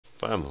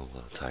but I'm a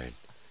little tired.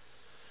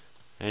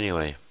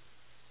 Anyway,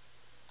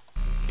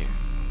 here.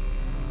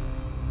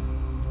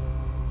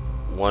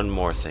 One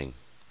more thing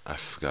I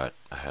forgot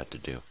I had to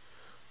do.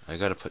 I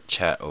gotta put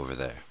chat over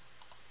there.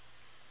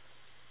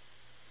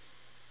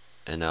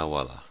 And now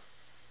voila.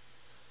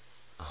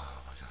 Oh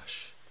my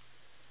gosh.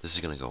 This is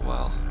gonna go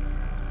well.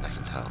 I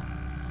can tell.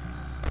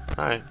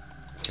 Alright,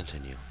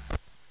 continue.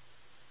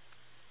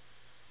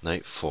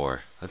 Night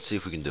 4. Let's see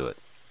if we can do it.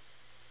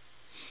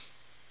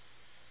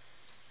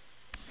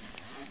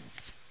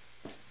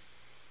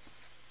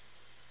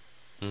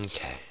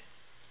 Okay.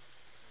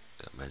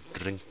 Got my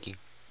drinky.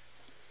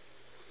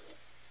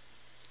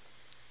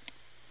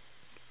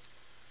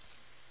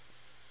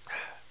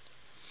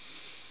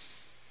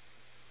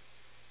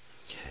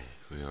 Okay,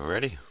 we are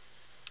ready.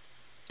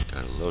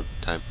 Gotta load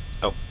time.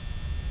 Oh.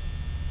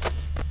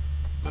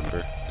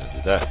 Remember, gotta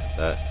do that,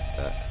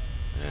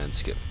 and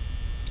skip.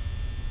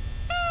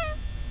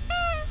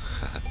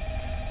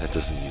 That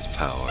doesn't use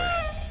power.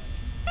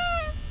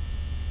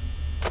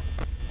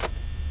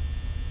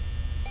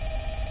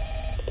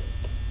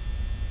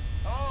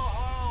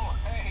 Oh,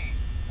 hey.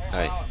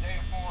 Hi. Day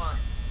 4.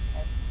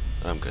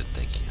 I'm good,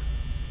 thank you.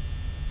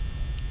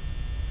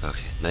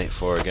 Okay, night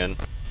 4 again.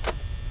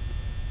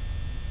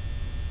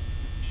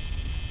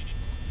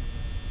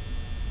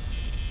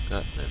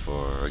 Night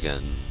 4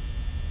 again.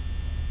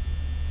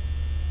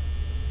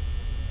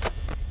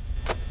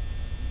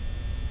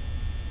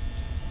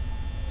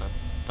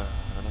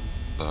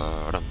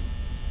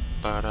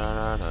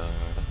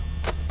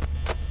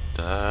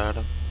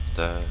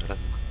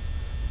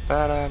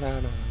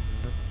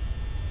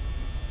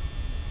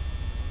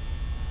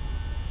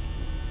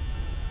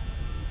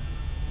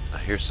 I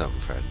hear something,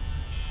 Fred.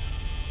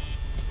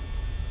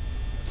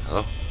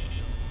 Hello?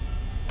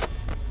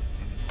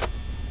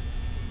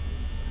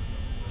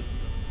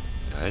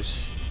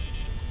 Guys?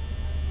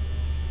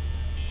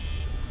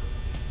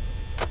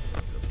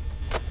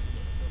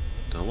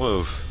 Don't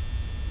move.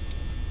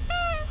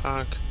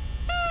 Honk.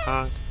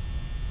 Honk.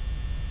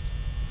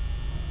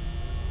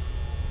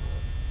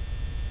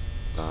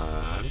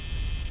 Bonnie.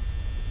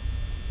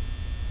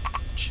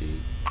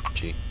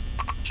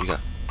 Chica.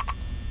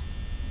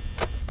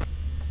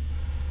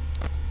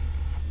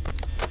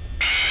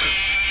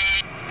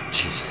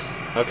 Jesus.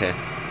 Okay.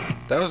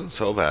 That wasn't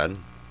so bad.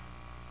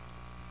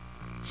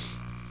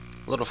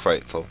 A little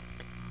frightful.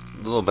 A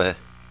little bit.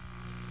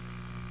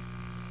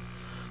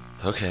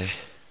 Okay.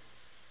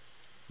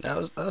 That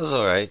was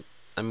alright.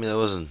 I mean, it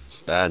wasn't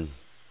bad.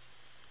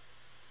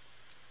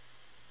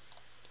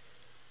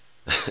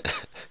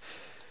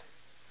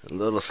 A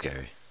little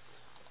scary.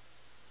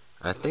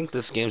 I think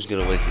this game's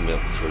gonna wake me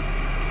up for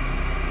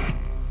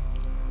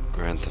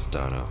Grand Theft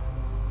Auto.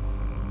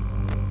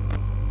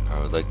 I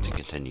would like to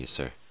continue,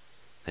 sir.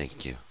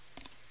 Thank you.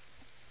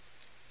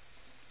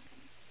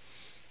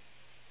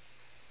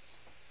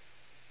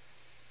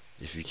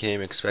 If you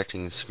came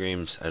expecting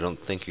screams, I don't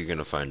think you're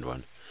gonna find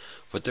one.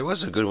 But there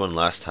was a good one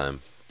last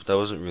time, but that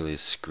wasn't really a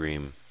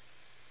scream.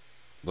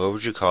 What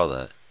would you call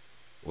that?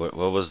 What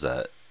was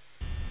that?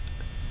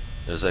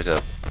 It was like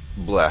a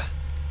blah.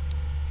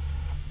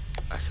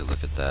 I could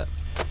look at that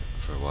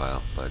for a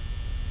while, but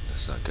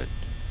that's not good.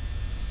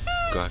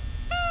 Got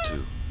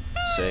to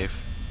save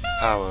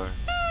power.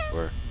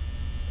 Or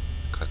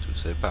got to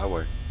save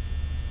power.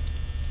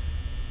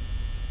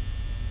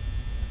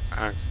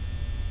 Arg.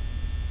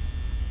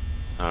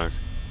 Arg.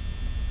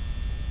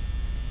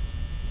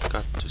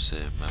 Got to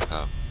save my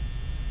pal.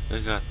 I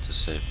got to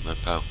save my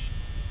pal.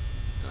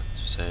 Got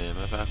to save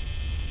my pal.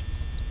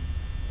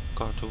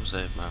 Got to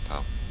save my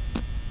pal.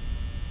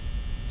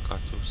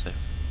 Got to save.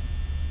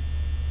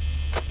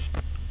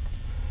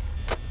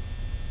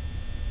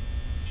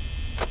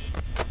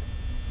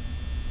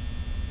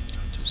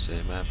 Got to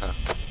save my pal.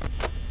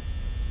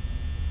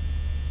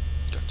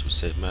 Got to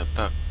save my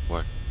power.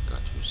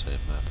 Got to save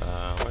my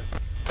power.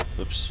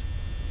 Oops.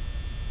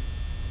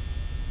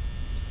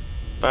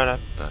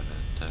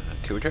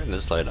 Can we turn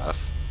this light off?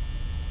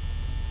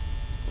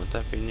 Wouldn't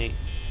that be neat?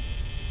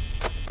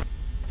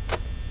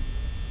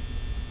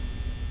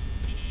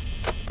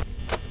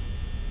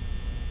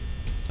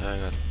 I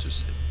got to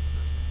save.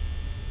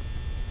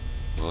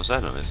 What was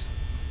that noise?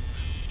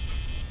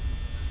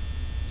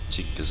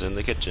 Chica's in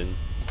the kitchen.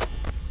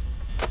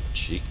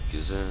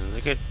 Chica's in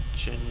the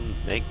kitchen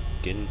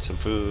making some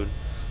food.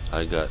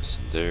 I got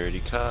some dirty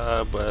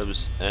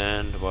cobwebs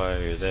and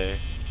wire there.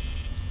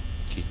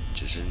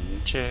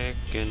 Kitchen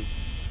chicken.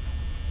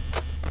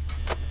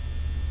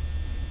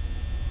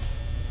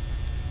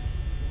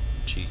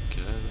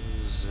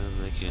 Chica's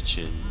in the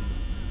kitchen.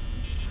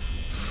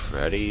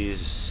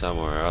 Freddy's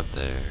somewhere out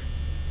there.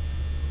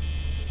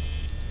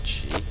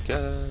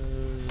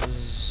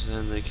 Chica's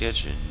in the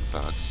kitchen.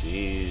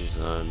 Foxy's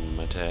on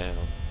my tail.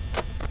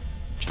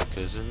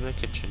 Chica's in the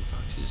kitchen.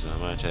 Foxy's on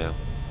my tail.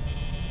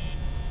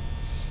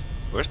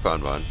 Where's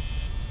Bon Bon?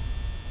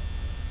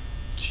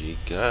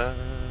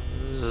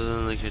 Chica's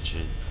in the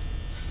kitchen.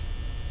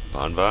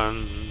 Bon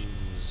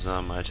Bon's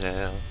on my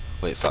tail.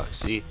 Wait,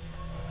 Foxy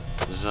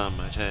is on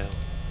my tail.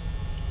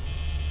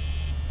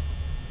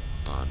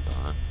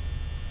 Bon.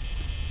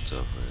 It's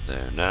over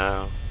there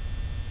now.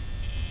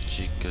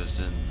 Chica's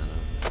in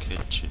the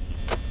kitchen.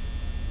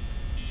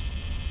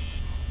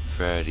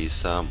 Freddy's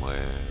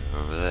somewhere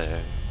over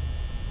there.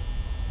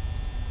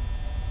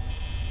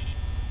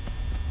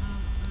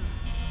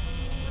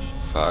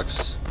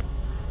 Fox.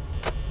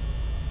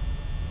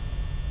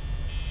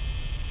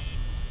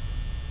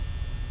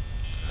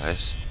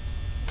 Guys.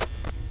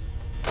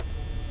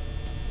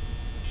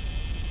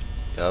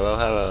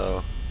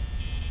 Hello.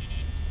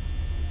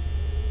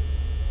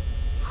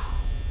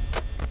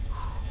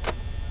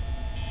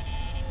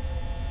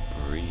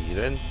 Breathe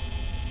in,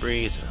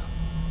 breathe out.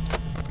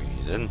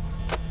 Breathe in,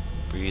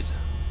 breathe out.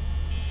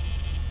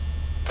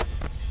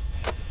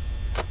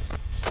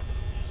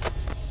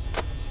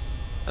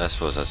 I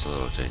suppose that's a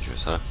little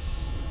dangerous, huh?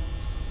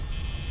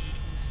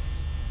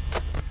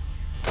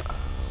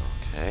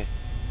 Okay.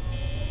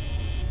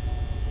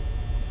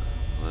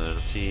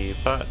 Little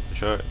teapot,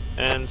 short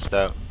and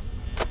stout.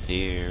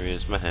 Here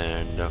is my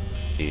handle.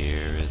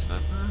 Here is my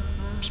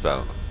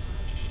spout.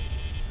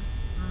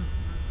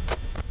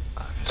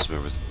 I just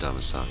remember the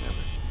dumbest song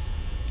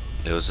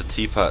ever. It was a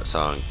teapot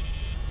song,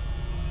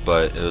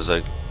 but it was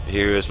like,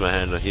 here is my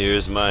handle. Here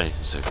is my.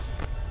 It's like,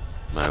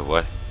 my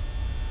what?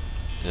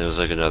 And it was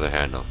like another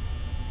handle.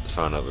 I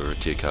found out we were a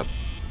teacup.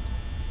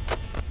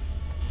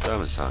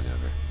 Dumbest song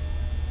ever.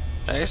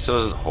 I guess it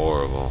wasn't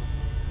horrible,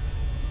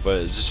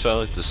 but it just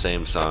felt like the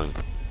same song,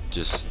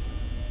 just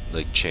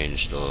like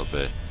changed a little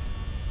bit.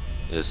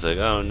 It's like,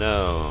 oh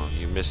no,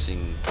 you're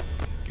missing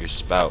your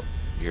spout.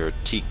 You're a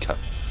teacup.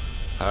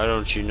 How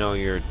don't you know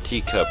you're a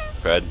teacup,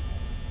 Fred?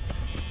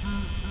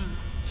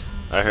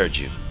 I heard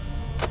you.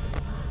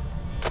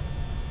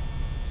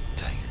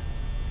 Dang it.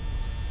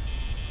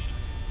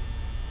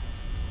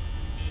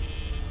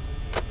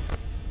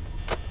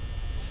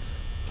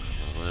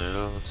 A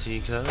little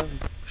teacup,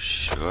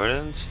 short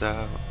and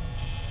stout.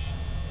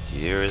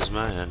 Here is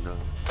my handle.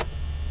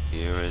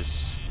 Here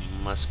is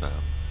my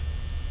spout.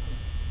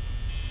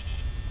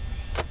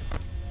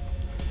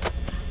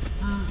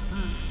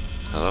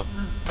 Hello?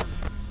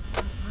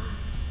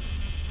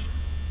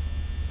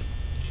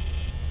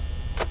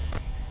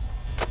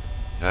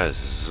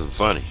 Guys, this isn't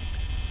funny.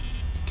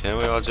 Can't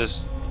we all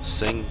just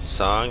sing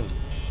song?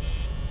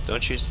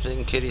 Don't you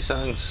sing kitty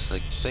songs?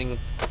 Like sing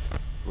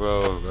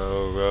row,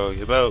 row, row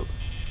your boat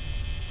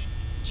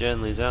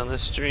gently down the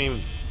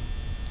stream.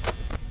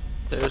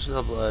 There's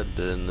no blood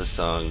in the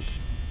song.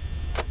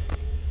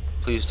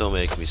 Please don't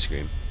make me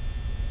scream.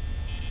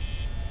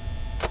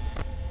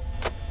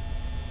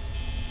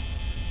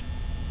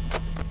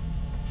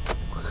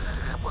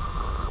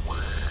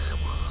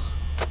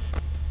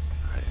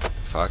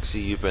 Foxy,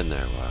 you've been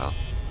there a while.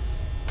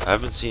 I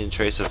haven't seen a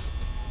trace of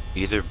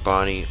either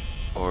Bonnie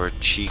or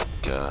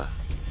Chica.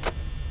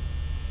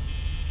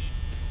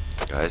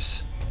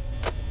 Guys,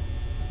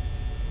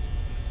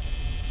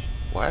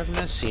 why haven't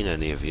I seen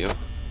any of you?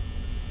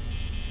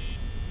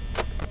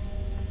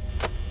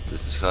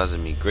 This is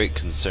causing me great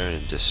concern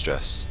and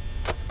distress.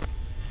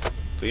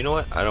 But you know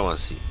what? I don't want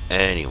to see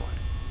anyone.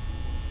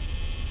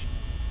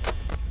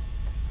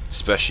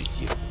 Especially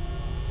you.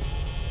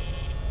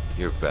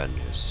 You're bad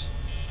news.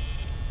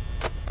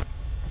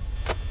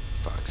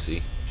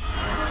 Foxy.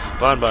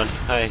 Bon,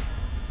 hi.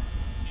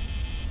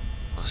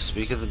 Well,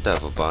 speak of the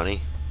devil,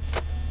 Bonnie.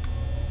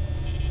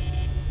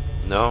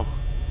 No?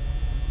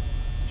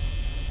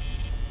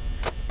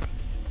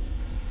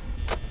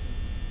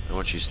 I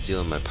want you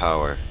stealing my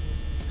power.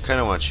 I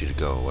kinda want you to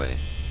go away.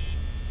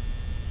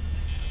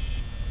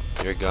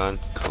 You're gone?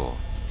 Cool.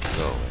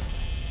 Go away.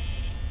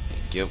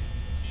 Thank you.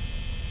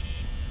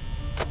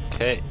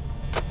 Okay.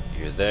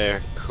 You're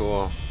there.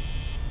 Cool.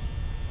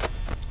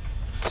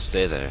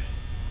 Stay there.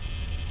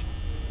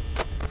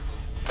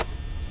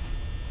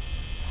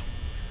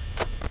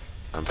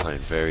 I'm playing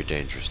very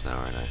dangerous now,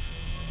 aren't I?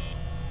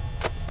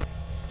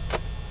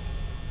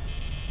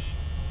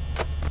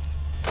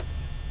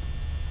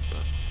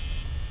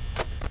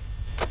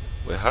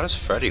 Wait, how does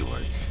Freddy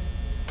work?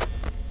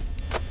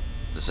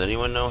 Does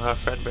anyone know how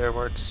Fredbear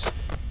works?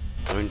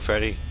 I mean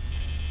Freddy?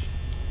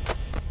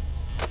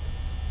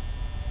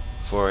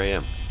 4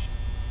 AM.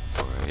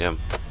 4 AM.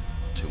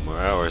 2 more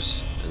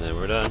hours, and then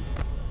we're done.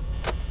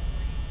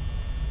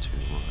 2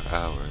 more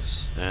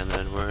hours, and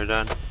then we're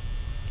done. 2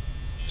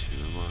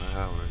 more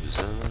hours,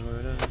 and then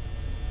we're done.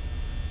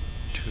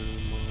 2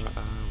 more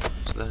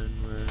hours, then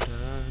we're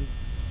done.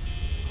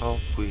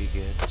 Hope we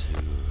get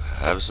to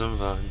have some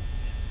fun.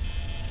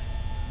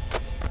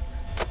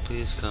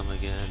 Please come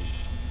again.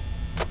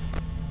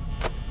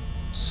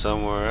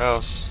 Somewhere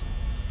else.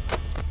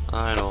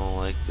 I don't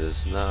like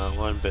this, not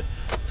one bit.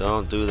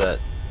 Don't do that.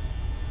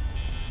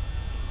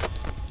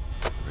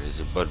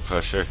 Raising blood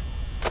pressure.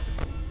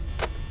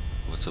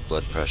 What's a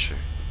blood pressure?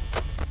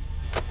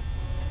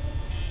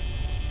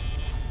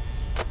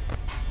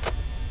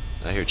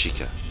 I hear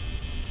Chica.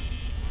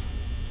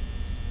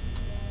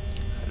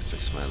 Had to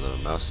fix my little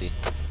mousey.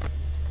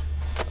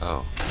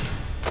 Oh.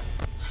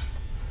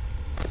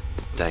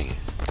 Dang it.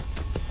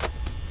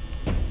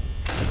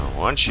 I don't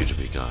want you to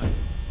be gone.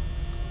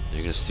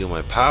 You're gonna steal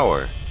my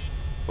power.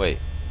 Wait.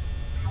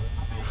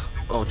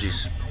 Oh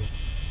jeez.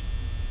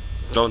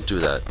 Don't do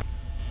that.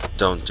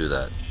 Don't do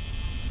that.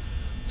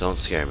 Don't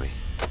scare me.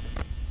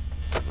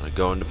 I'm gonna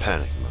go into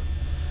panic mode.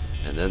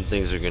 And then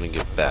things are gonna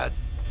get bad.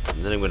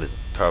 And then I'm gonna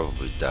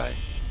probably die.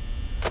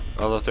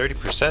 Although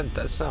 30%,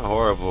 that's not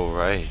horrible,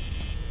 right?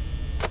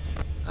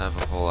 I have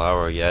a whole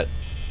hour yet.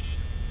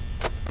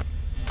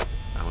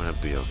 I'm gonna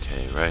be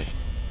okay, right?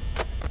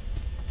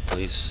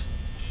 Please.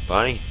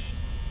 Bonnie?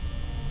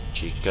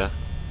 Chica?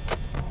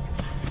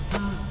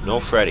 No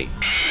Freddy.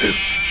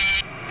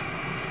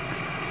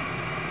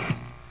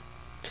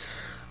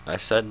 I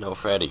said no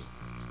Freddy.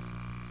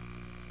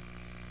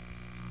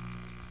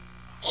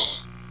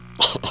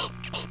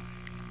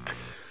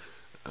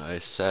 I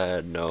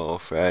said no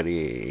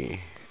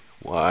Freddy.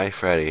 Why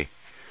Freddy?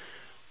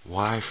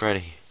 Why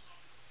Freddy?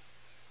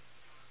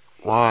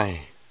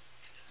 Why?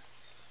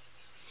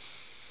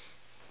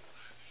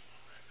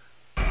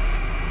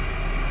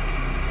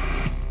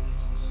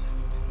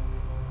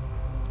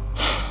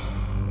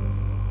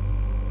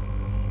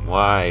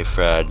 Why,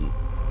 Fred?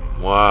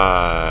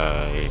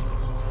 Why?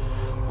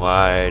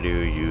 Why do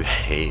you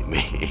hate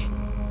me?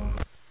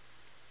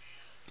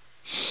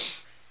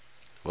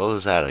 What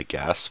was that, a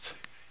gasp?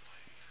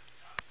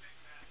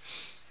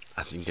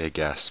 I think I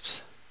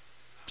gasped.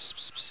 Psst,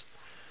 psst, psst.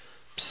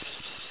 Psst,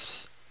 psst, psst,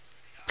 psst.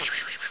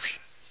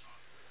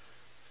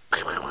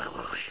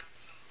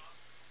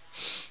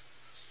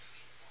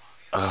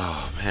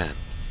 Oh, man.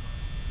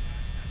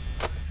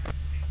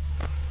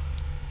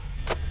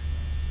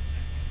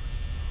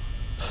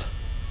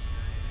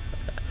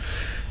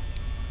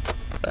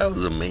 That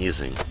was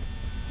amazing.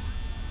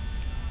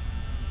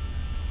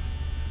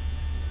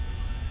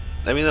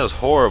 I mean, that was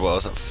horrible. I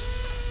was at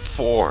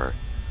 4.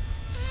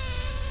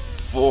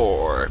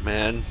 4,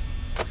 man.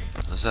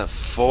 I was at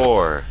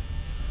 4.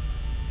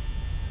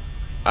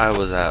 I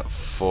was at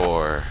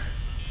 4.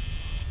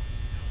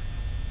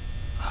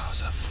 I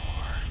was at 4.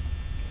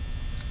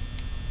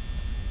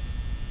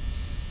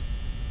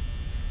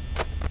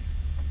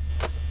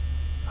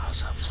 I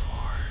was at 4.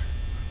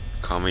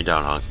 Calm me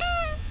down, honk.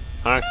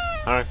 Honk,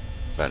 honk.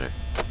 Better.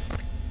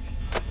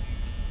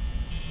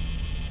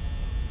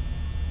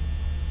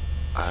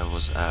 I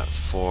was at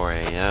 4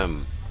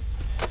 a.m.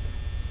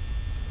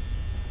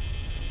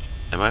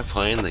 Am I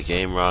playing the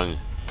game wrong?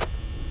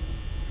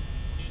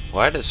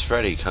 Why does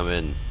Freddy come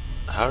in?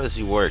 How does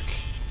he work?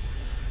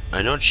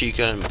 I know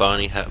Chica and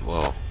Bonnie have...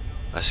 Well,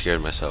 I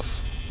scared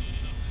myself.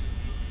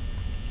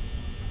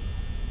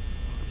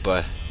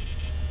 But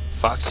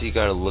Foxy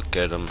gotta look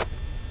at him.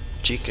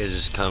 Chica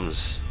just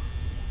comes.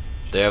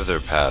 They have their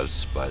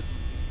paths, but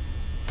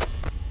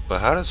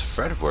how does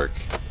Fred work?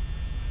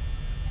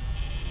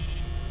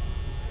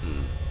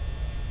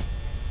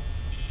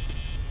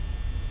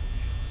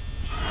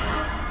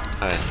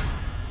 Hi.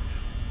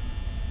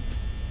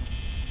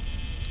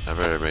 I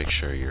better make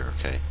sure you're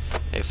okay.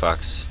 Hey,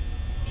 Fox.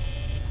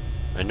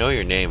 I know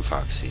your name,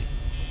 Foxy.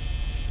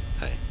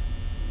 Hi.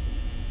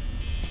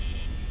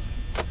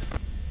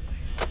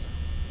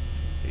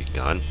 Are you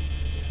gone?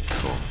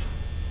 Cool.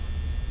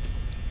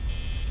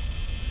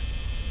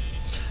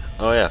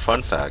 Oh yeah,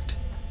 fun fact.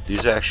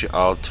 These are actually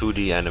all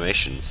 2D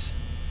animations.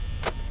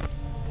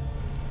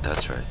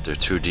 That's right, they're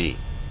 2D.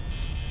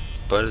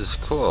 But it's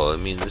cool. I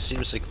mean, this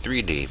seems like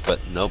 3D,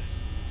 but nope.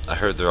 I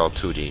heard they're all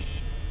 2D.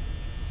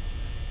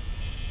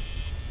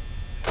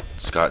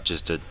 Scott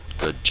just did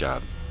a good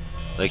job.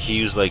 Like, he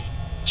used, like,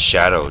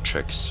 shadow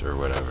tricks or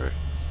whatever.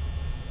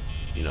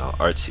 You know,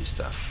 artsy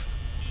stuff.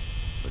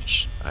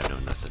 Which I know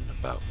nothing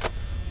about.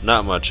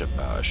 Not much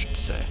about, I should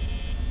say.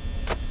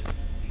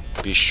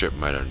 B-Strip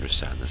might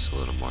understand this a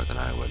little more than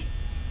I would.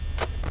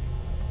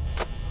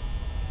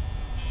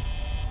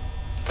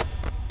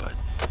 But,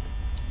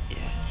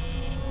 yeah.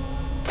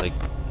 Like,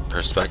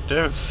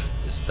 perspective?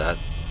 Is that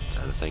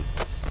a thing?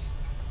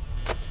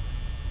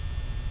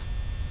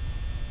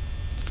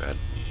 Fred?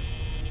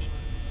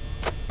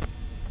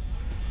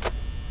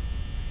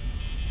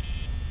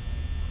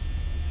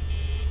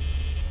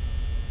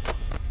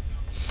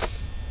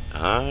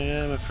 I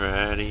am a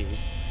Freddy.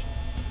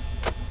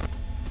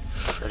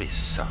 Freddy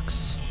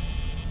sucks.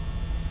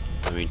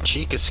 I mean,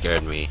 Chica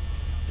scared me.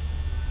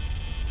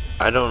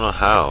 I don't know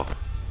how.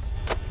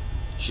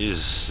 She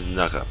just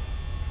snuck up.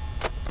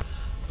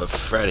 But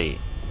Freddy,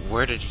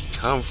 where did he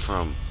come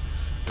from?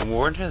 And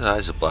weren't his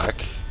eyes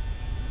black?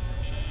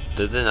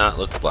 Did they not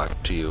look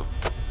black to you?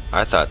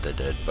 I thought they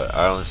did, but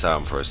I only saw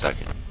them for a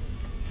second.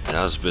 And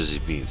I was busy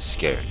being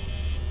scared.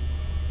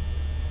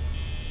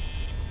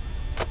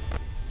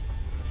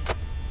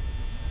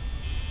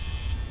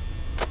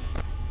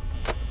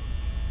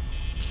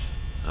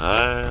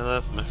 I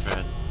love my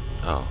friend.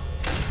 Oh.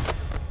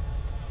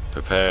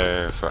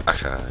 Prepare for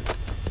action.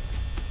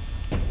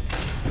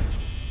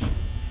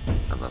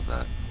 I love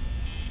that.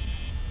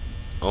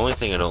 Only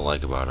thing I don't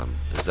like about him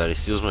is that he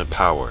steals my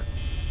power.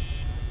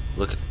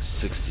 Look at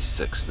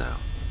 66 now.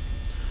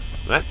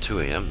 I'm at 2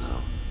 a.m.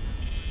 though.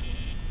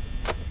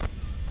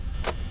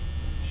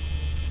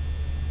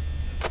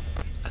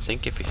 I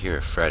think if you hear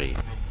a Freddy,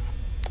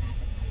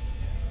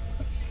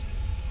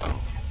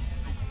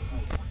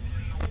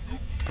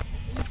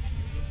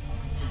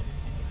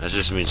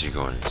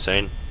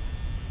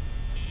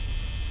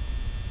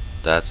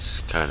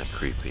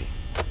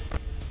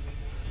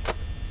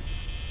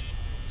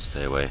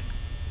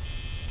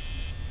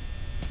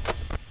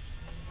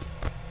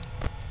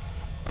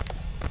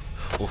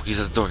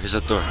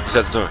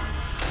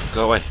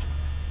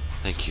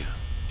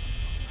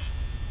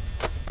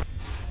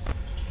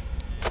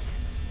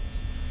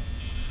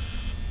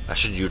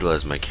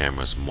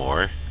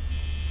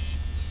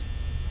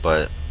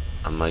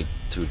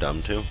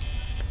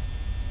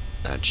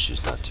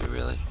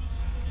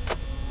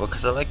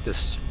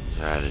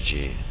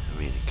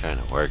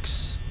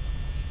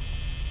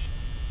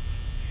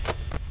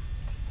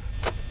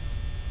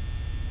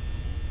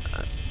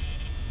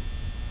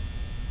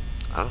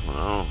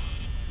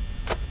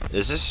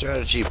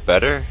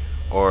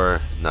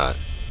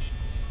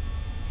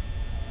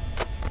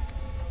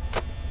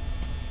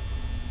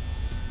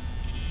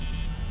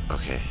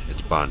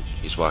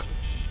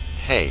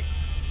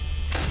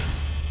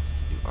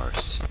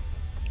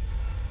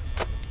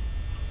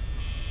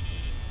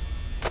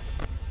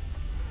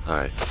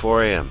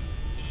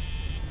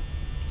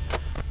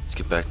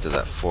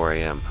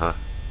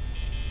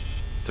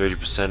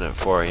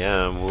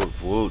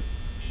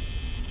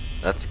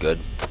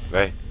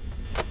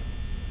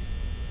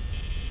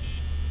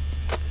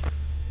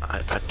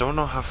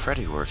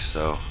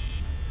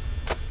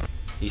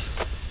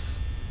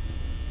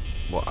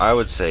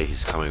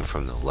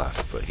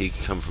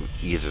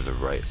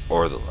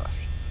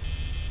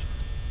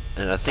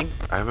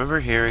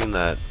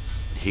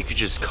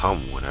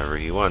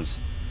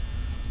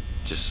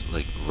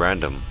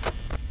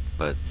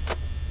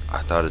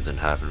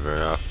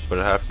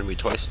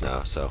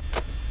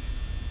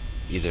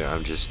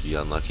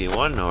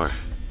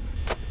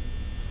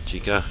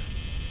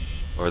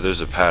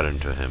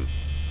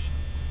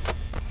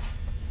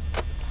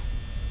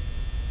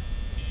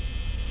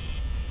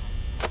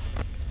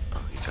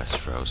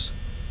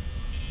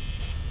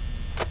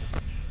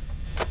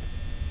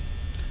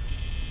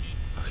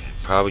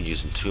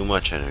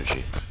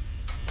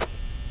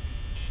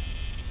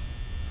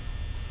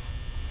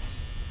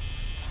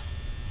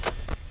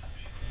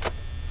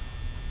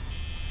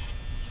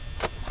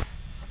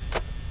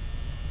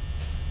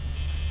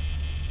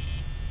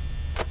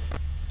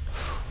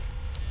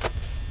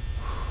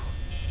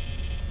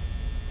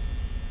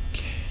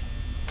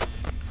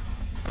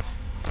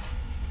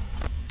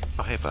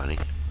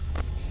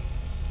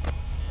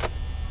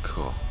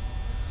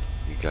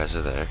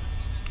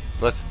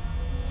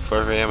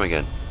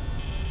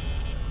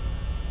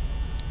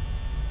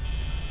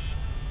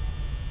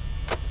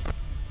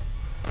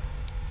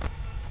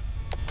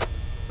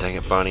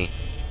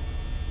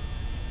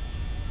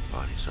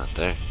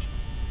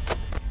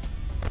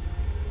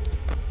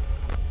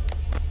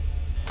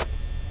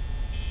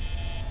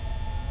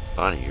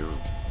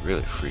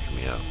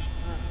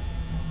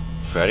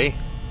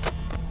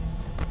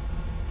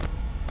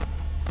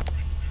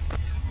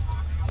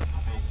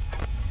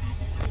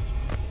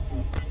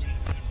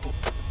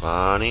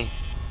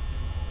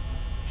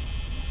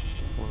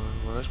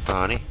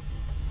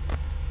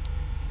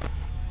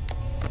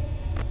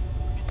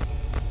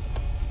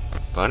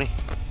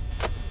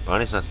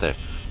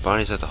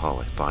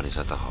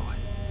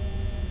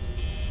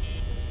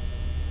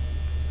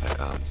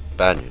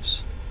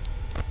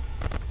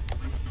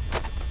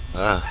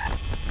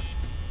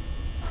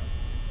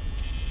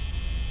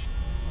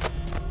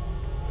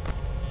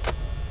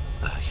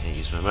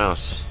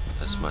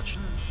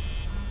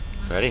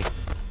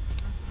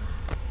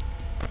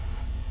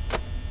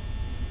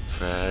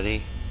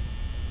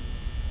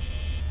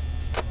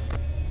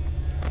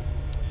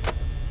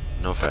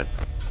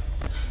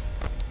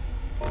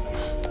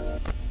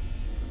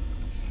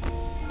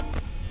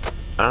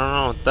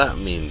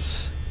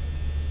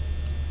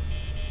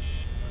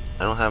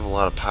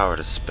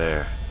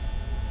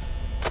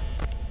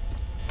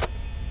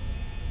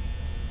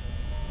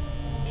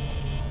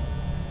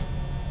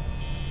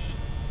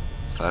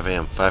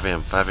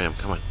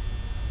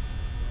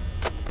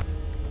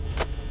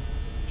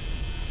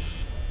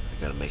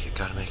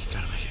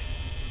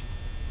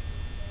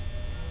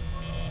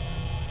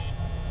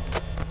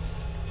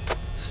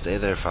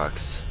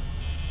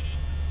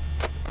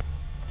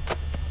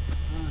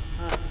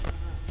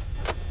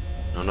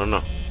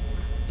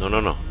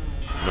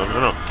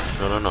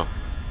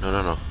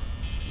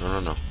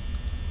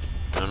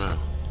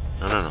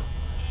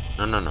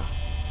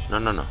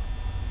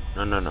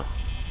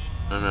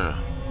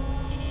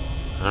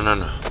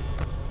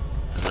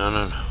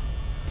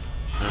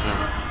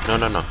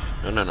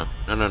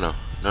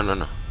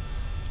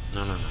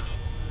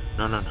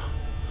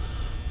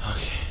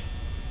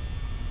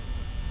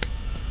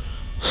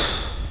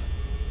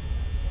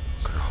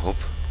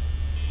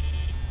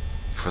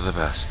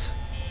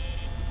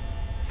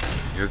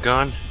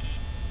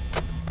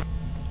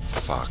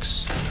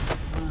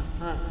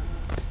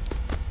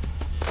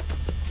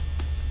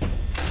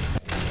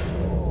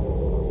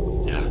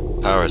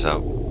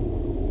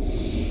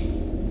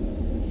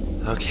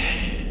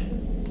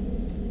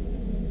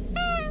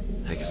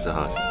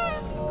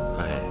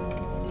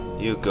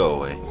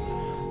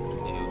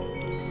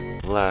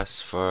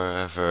 last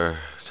forever.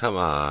 Come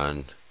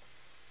on.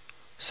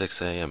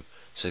 6 a.m.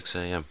 6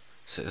 a.m.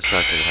 It's not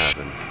gonna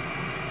happen.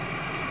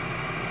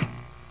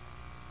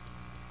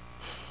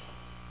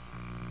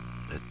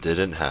 It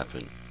didn't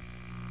happen.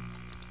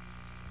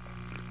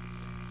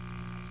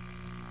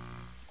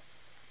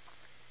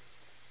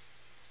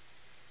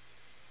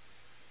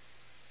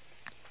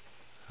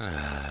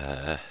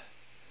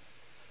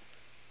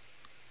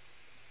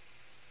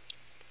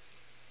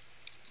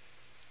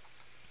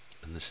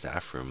 In the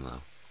staff room,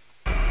 though.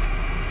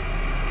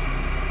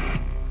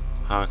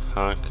 Honk,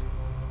 honk,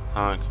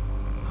 honk,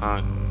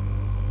 honk.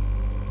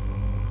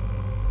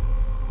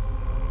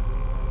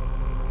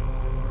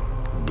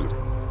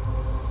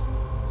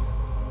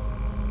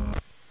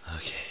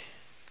 Okay.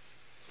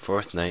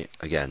 Fourth night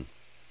again.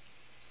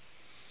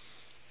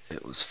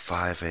 It was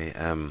 5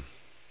 a.m.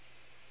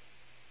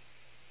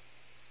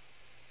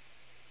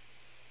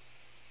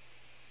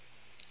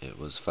 It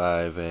was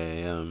 5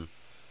 a.m.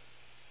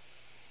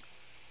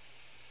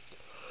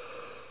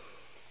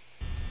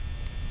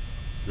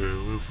 It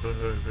was 5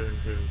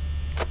 a.m.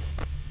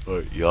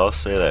 Alright, y'all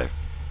stay there.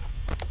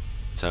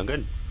 Sound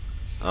good?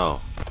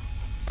 Oh.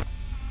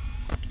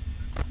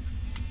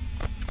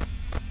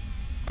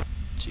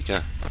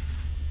 Chica.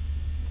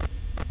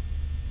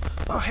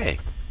 Oh, hey.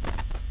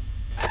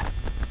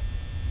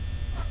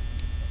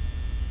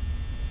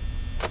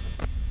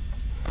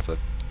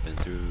 Flipping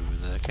through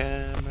the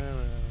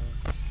camera.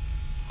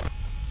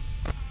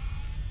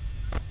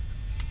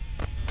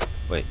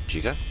 Wait,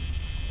 Chica?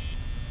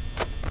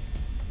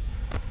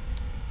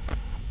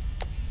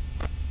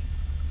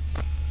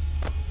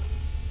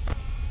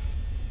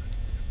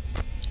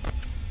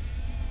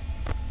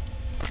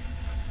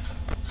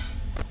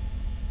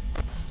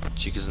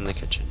 Chica's in the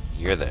kitchen.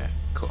 You're there.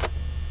 Cool.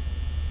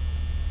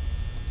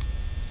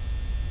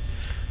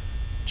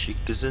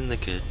 Chica's in the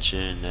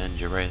kitchen and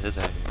you're right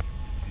there.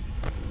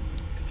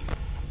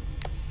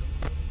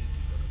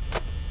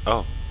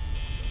 Oh.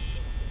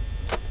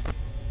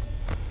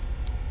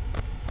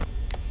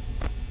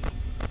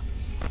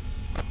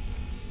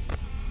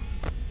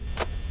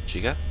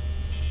 Chica?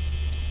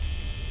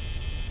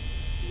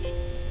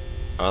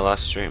 Our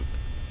last stream.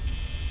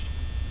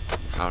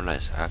 How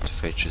nice. I have to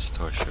face this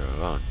torture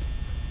alone.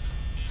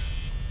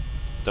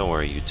 Don't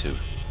worry, YouTube.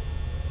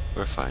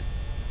 We're fine.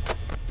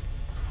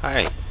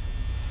 Hi.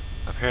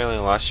 Apparently I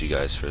lost you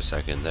guys for a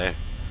second there.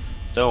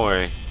 Don't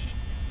worry.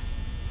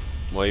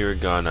 While you were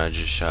gone, I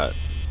just shot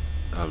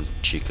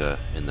Chica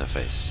in the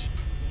face.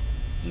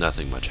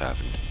 Nothing much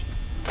happened.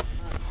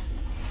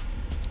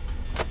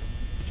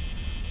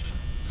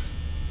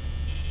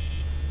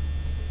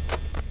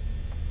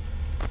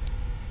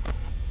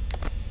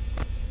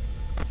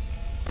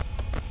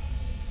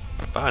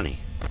 Bonnie.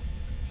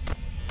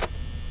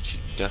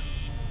 Chica.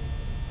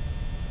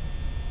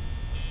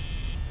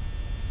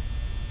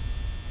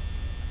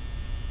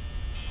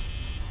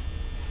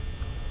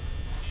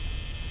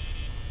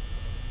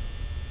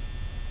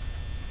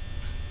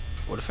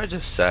 What if I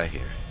just sat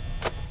here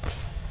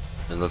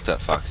and looked at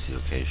Foxy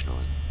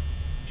occasionally?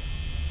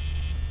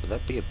 Would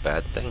that be a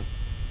bad thing?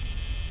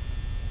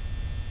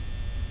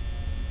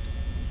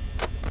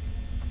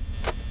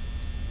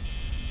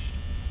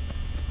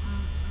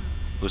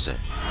 Who's there?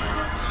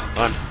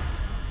 On.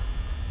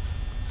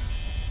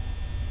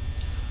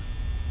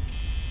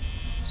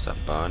 Sup,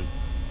 Bon?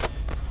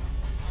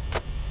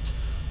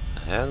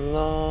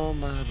 Hello,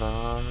 my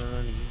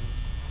Bonnie.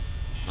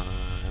 My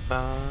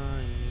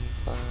Bonnie.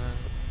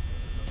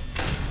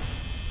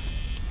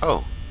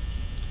 Oh,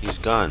 he's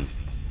gone.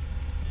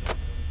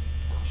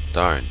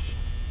 Darn.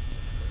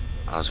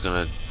 I was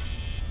gonna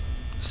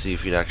see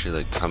if he'd actually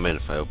like come in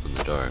if I opened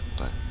the door,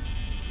 but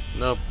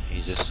nope,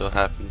 he just so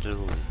happened to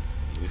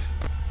leave.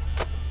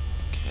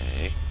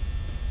 Okay.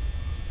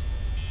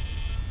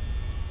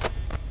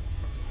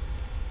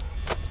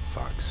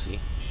 Foxy.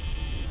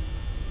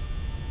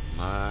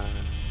 My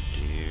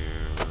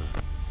dear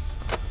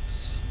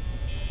Foxy.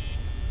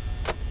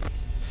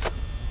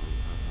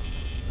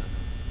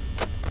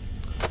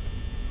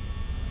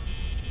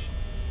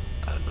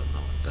 I don't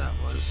know what that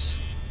was.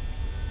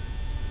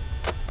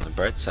 On the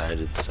bright side,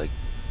 it's like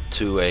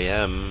 2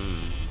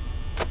 a.m.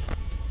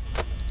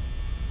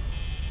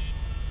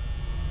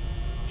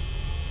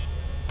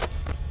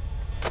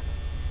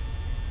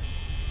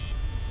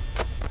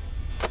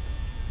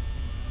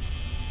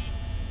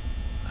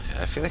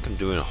 I feel like I'm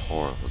doing a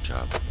horrible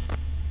job.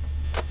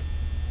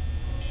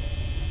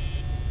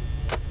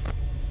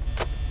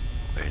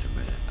 Wait a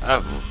minute.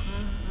 Oh.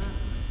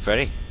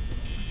 Freddy?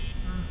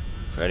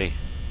 Freddy?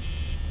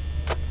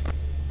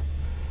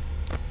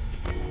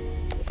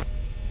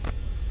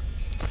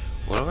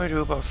 What do I do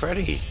about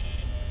Freddy?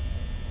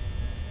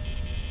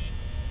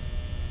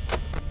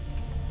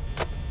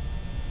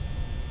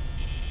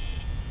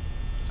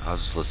 I'll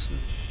just listen.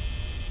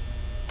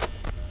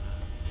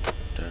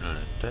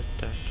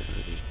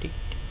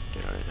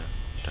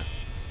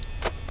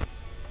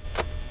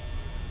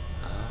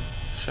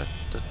 Shut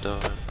the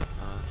door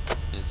on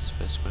his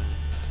face when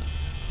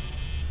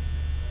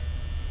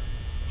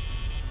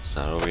it's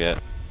not over yet.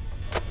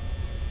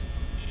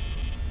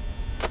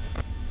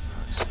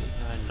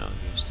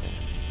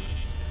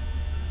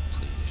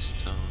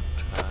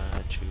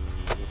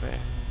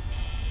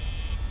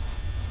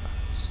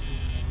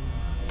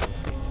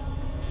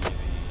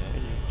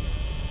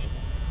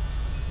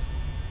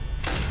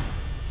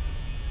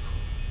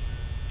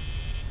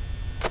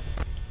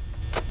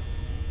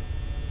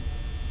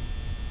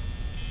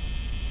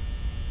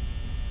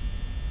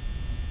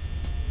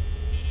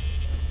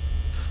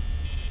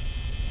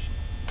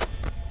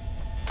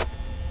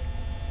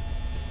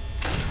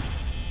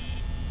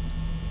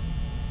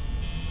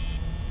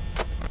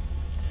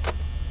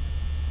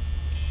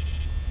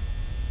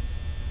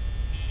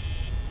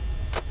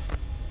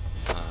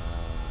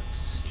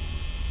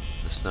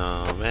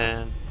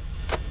 snowman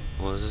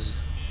was a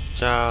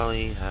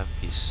jolly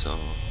happy soul,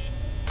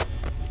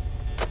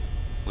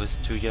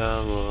 with 2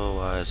 yellow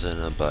eyes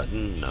and a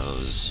button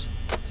nose,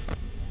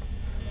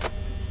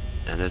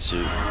 and a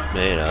suit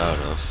made out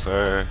of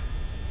fur.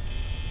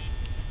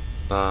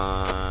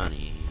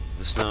 Bonnie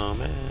the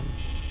snowman,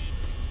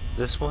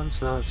 this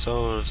one's not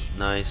so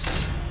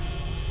nice,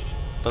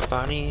 but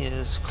Bonnie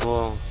is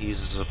cool.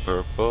 He's a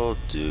purple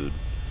dude,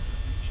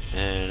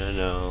 and I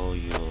know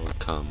you'll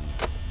come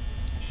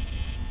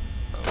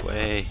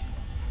away.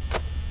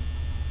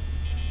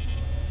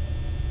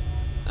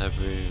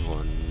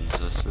 Everyone's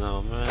a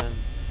snowman.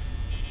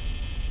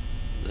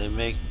 They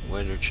make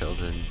winter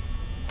children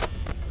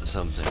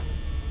something.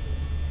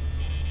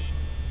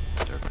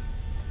 Dirt.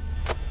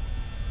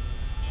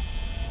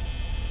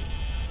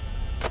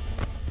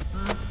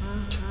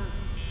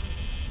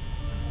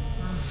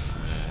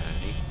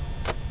 Freddy.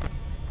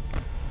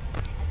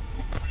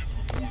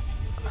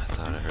 I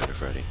thought I heard a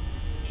Freddy.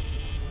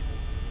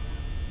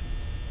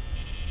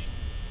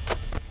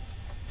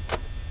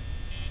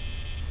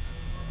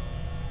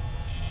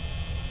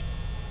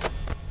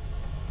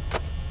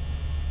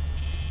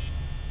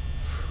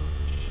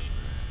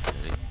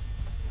 Freddy.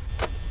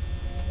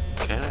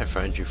 Can I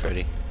find you,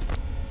 Freddy?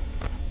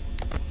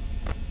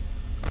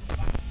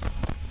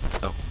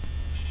 Oh.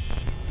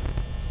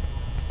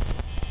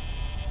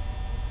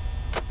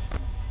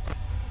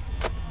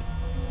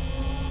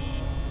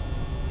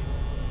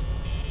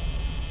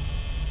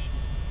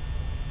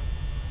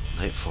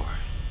 Night 4.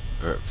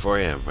 Or 4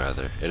 a.m.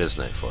 rather. It is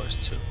night 4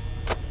 too.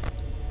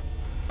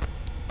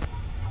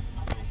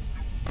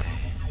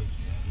 Hey.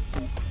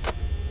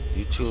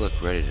 You two look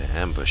ready to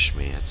ambush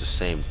me at the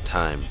same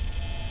time.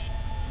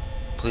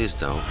 Please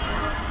don't.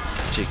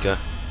 Chica.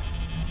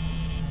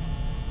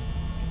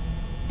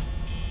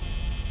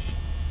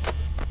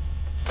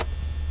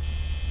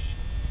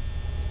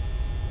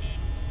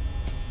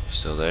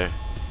 Still there?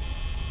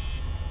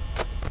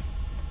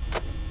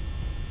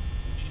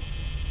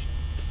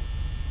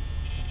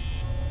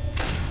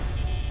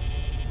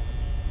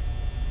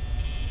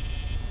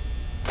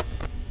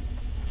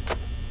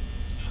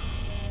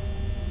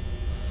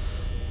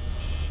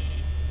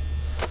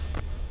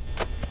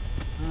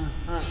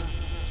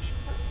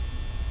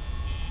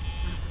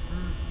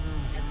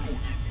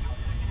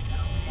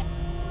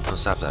 Don't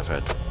stop that,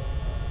 Fred.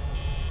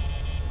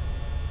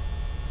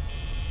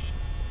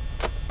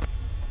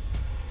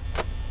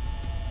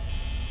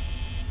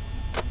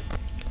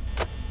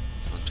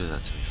 Don't do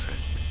that to me, Fred.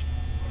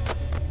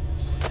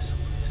 Please,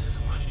 please,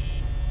 come on.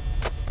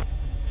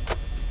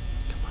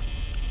 Come on.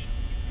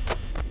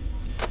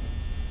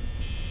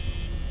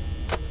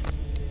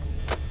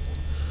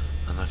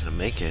 I'm not gonna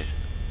make it.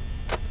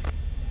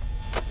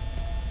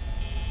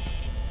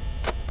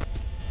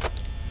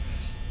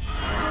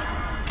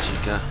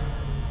 Chica.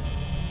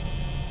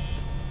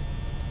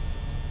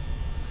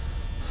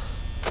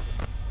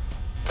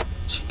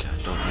 Chica,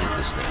 I don't need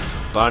this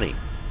now. Bonnie,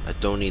 I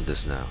don't need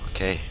this now,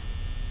 okay?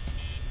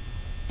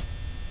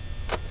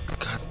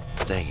 God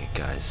dang it,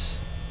 guys.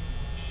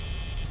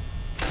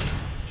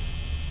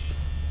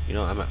 You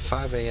know, I'm at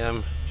 5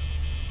 a.m.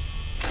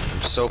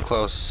 I'm so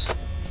close.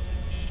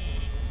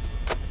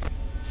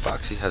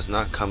 Foxy has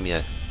not come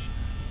yet.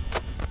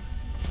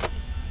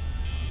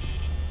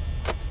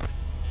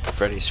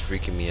 Freddy's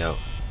freaking me out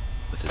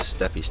with his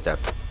steppy step.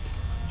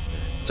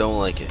 Don't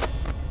like it.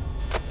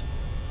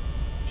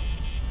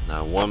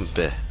 Not one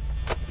bit.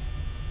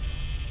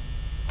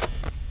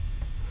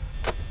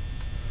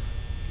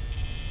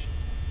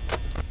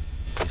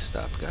 Please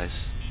stop,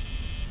 guys.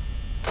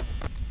 I'm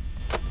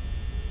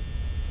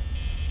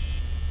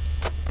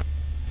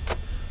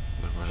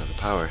gonna run out of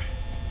power.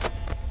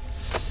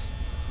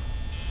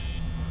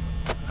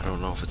 I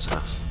don't know if it's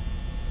enough.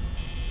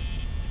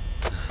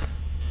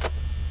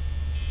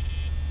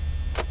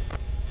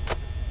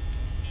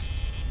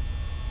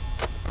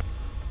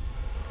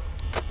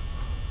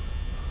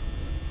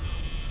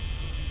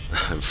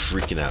 I'm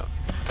freaking out.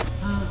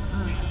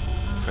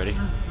 Freddy?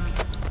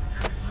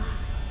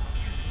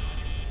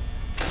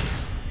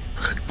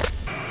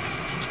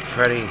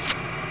 Freddy.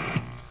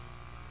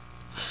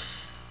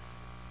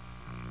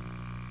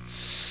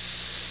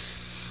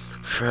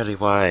 Freddy,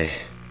 why?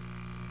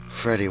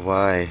 Freddy,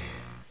 why?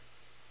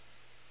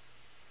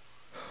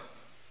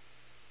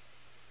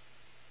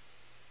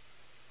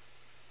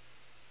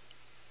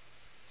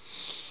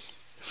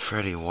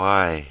 Freddy,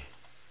 why?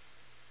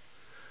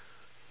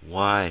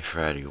 Why,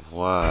 Freddy?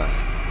 Why?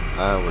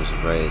 I was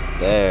right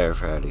there,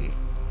 Freddy.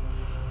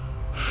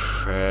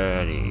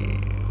 Freddy,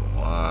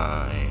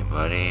 why,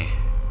 buddy?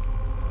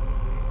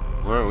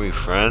 Weren't we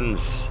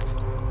friends?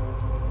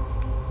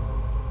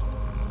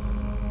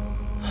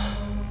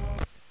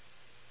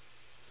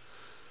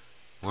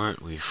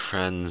 Weren't we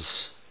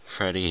friends,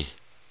 Freddy?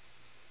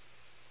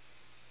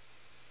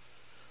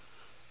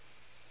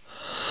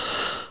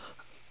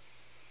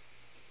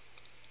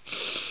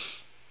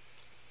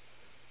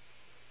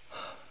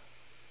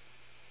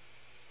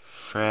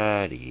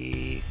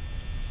 Freddy.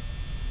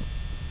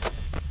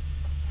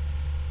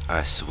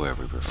 I swear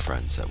we were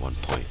friends at one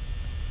point.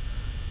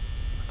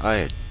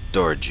 I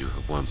adored you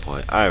at one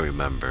point. I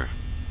remember.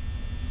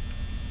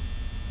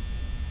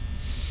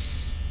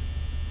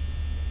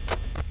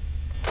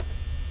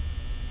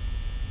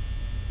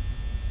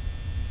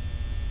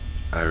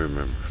 I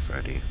remember,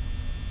 Freddy.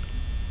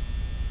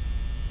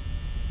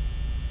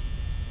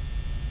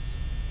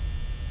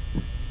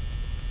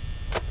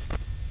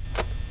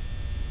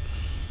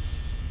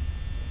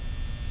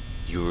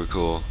 You were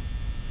cool.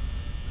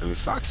 I mean,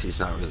 Foxy's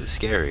not really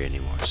scary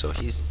anymore, so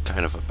he's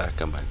kind of back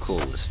on my cool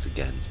list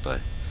again, but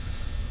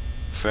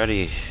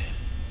Freddy,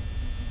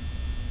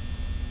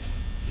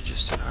 you're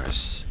just an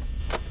arse.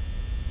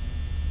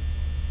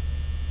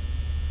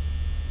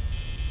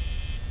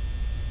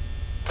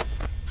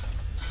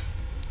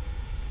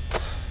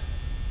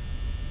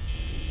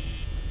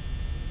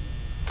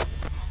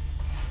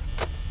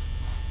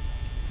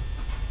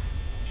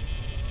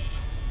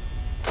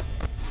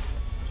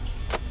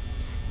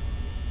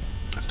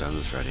 I'm done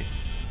with Freddy.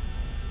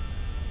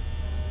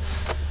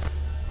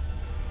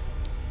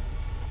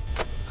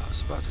 I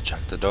was about to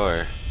check the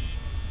door.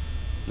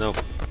 Nope.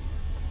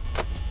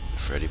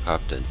 Freddy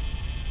popped in.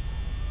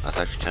 I was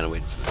actually kind of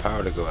waiting for the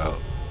power to go out,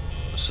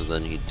 so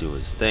then he'd do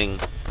his thing,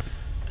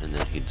 and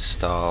then he'd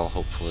stall,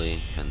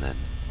 hopefully, and then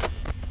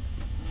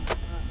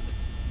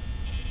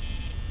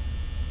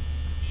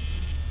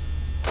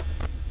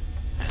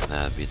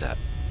that'd be that.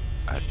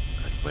 I'd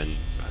win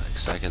by like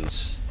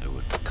seconds. It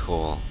would be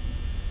cool.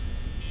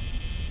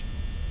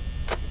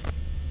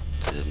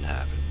 It didn't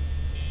happen.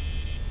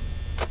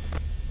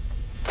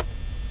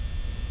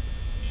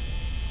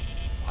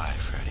 Why,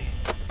 Freddy?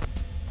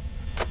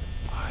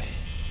 Why?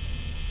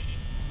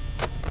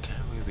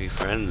 Can't we be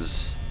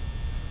friends?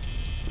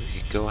 We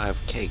could go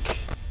have cake.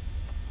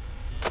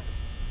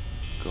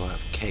 Go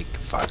have cake.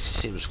 Foxy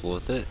seems cool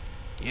with it.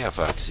 Yeah,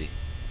 Foxy.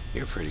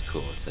 You're pretty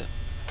cool with it.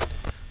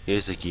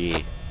 Here's a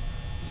key.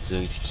 As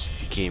long as you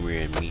keep your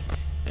camera on me,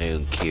 I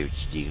don't care what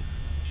you do.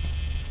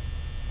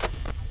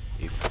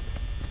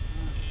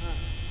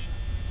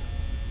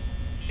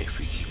 If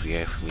you keep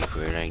your eye for me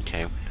for a long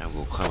time, I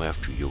will come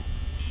after you.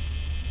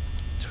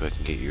 So I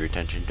can get your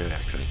attention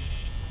directly.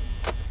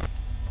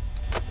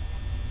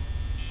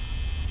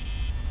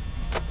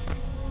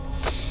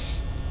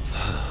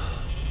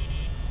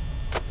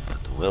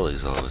 The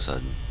willies all of a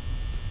sudden.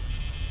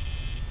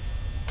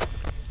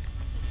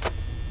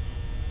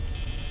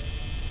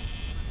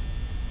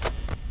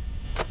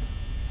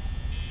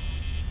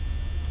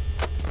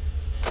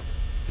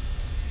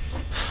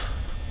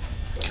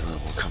 Get a little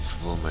more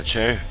comfortable in my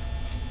chair.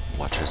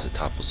 Watch as it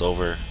topples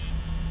over.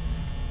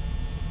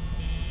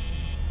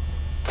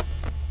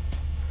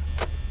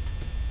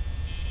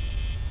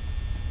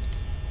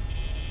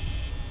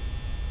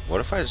 What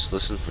if I just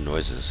listen for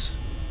noises?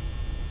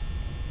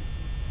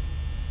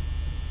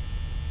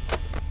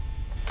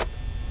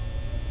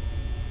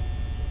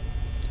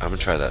 I'm gonna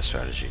try that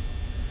strategy.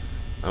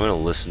 I'm gonna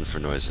listen for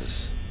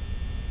noises.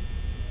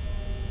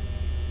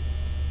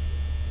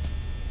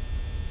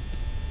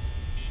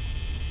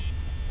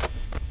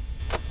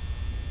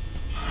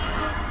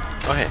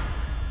 Oh hey,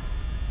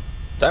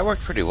 that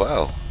worked pretty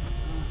well.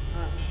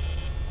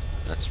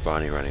 That's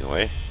Bonnie running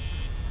away.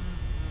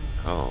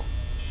 Oh.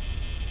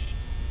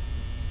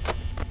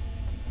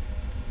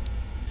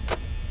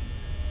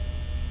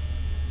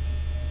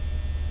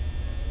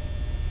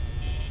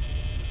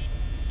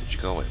 Did you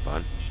go away,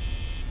 Bon?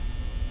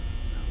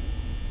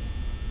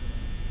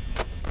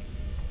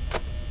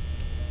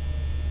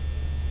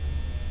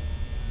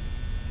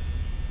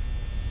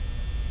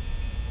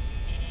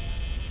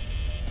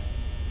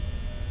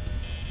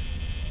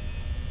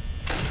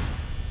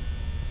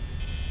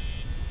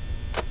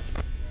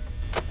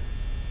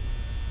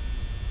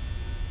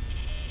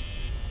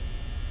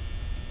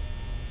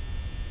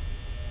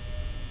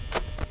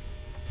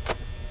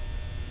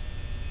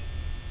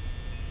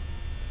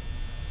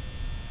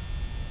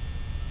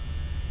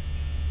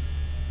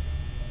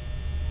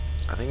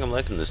 I think I'm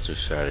liking this new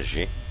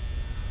strategy.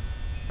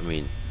 I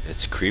mean,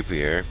 it's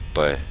creepier,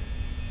 but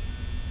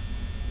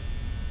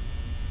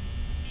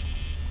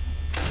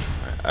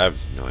I have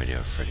no idea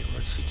how Freddy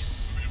works.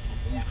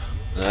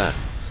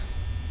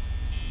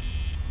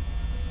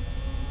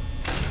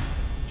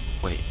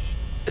 Wait,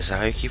 is that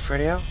how you keep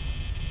Freddy out?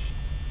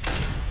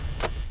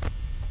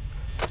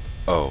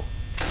 Oh.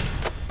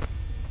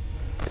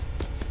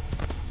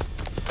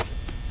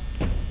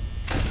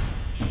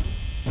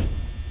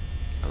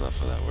 I love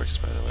how that works,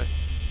 by the way.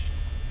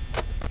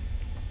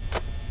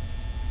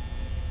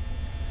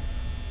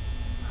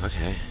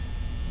 Okay.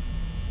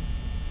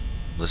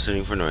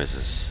 Listening for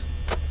noises.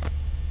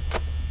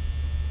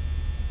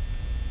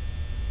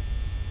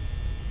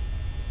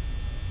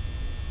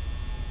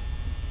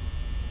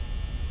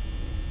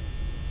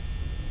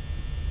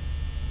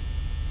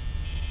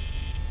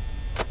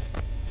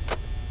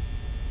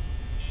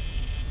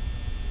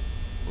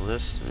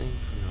 Listening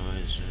for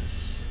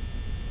noises.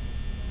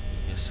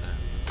 Yes, I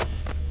remember.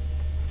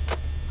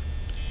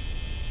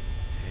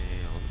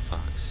 Hey, old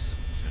fox.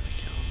 You're gonna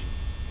kill me.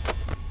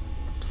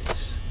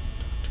 Please,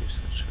 don't do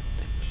such a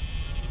thing.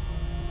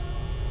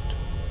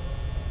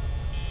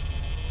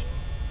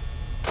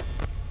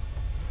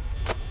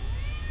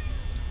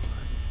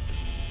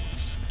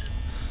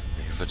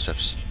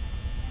 footsteps.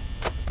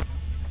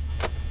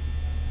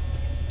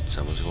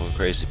 Someone's going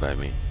crazy by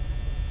me.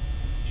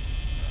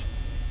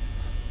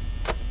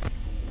 I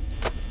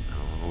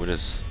don't know who it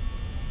is.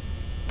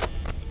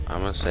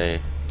 I'm gonna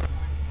say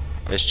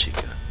it's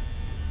Chica.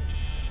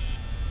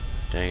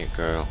 Dang it,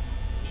 girl.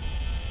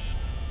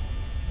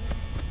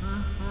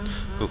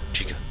 Ooh,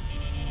 Chica.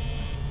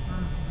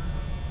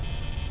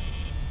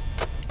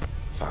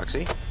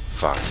 Foxy?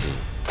 Foxy.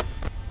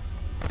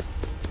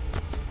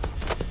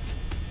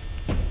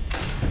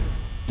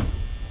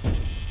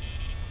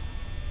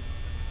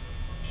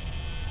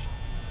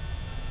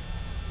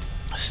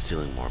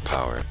 Stealing more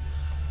power.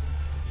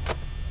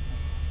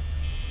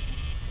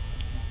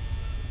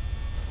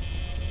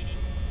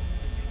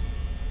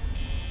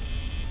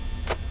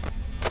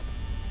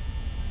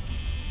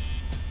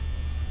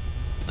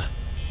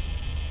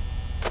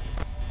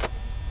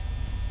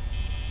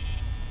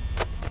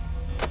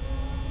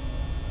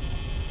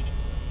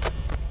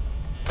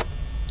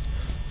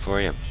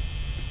 For you.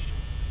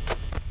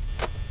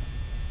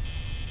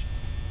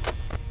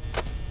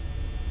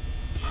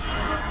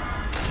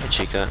 Hey,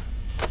 Chica.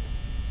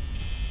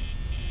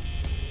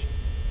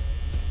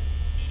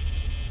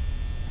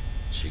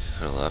 Chica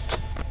could have left.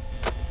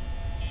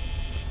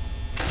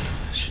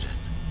 Yeah, she did.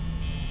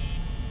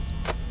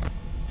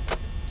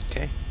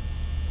 Okay.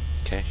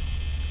 Okay.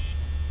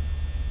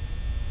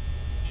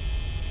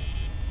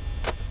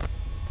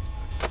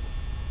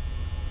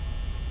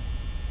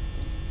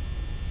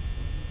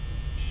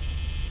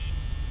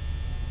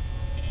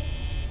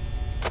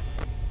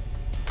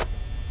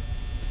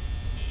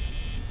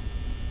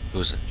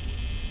 Who's it?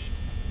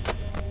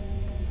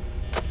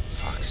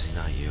 Foxy,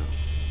 not you.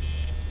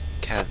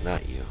 Cat,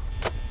 not you.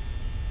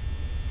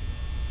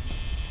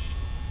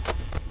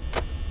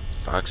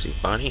 Foxy,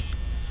 Bonnie?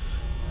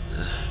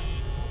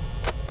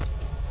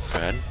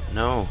 Fred?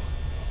 No.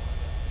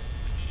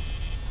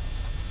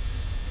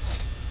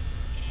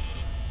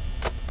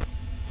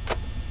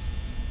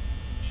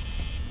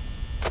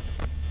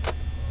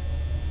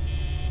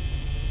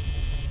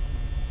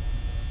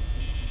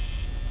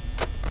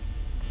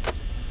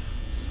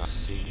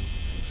 Foxy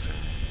and Fred.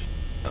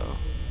 Oh.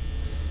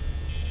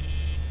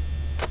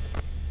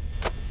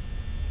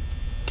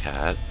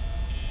 Cat.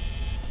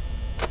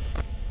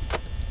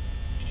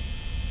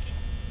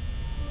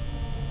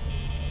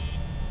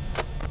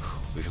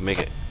 We can make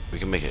it. We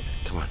can make it.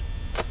 Come on.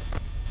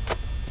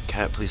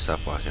 Cat, please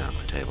stop walking on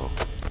my table.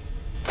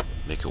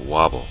 Make it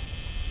wobble.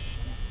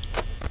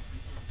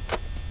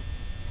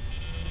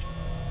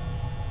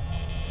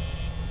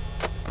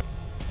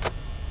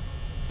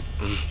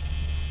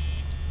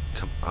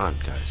 Come on,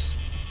 guys.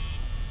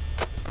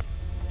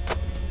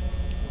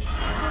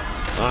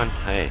 Come on.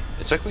 Hey.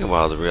 It took me a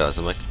while to realize.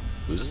 I'm like,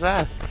 who's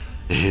that?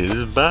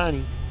 It's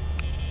Bonnie.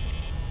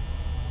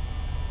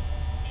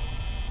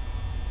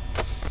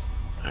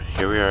 Alright,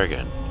 here we are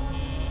again.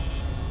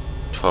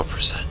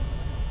 12%.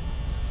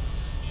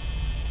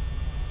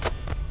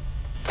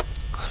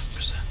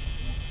 11%.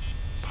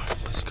 Bonnie,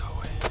 please go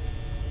away.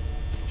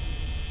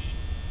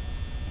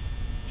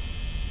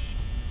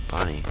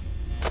 Bonnie.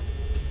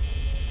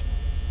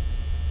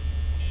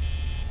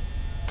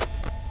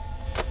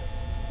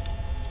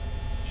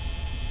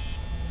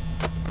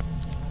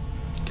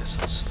 Guess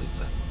I'll just leave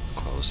that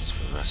closed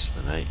for the rest of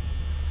the night.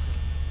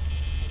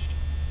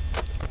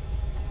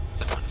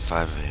 Come on,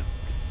 5 a.m.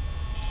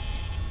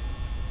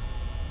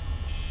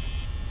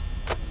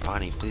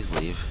 Bonnie, please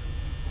leave.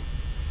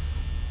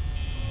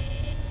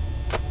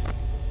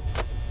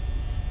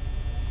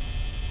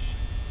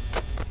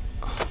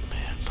 Oh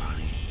man,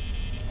 Bonnie.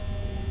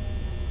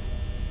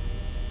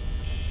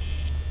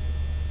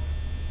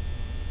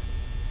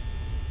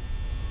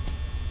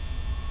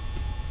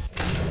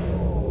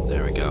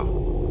 There we go.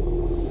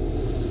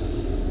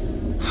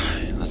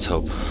 Let's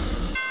hope.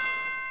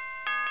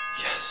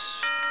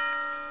 Yes.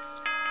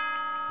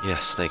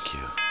 Yes, thank you.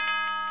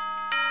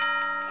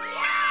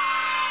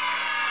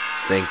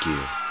 Thank you.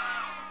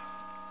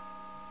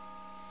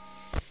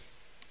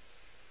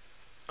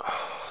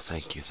 Oh,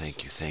 thank you,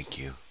 thank you, thank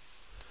you.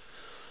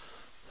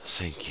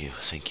 Thank you,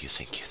 thank you,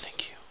 thank you,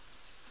 thank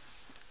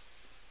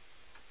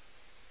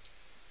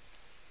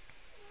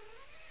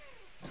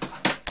you.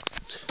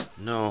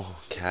 No,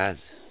 cat.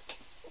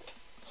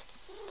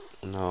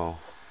 No.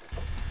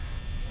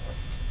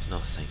 No,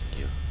 thank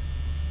you.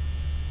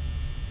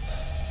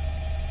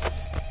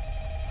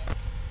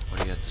 What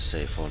do you have to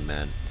say, phone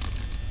man?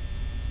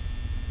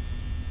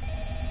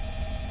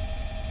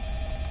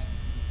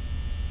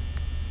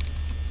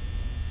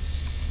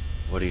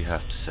 What do you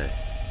have to say?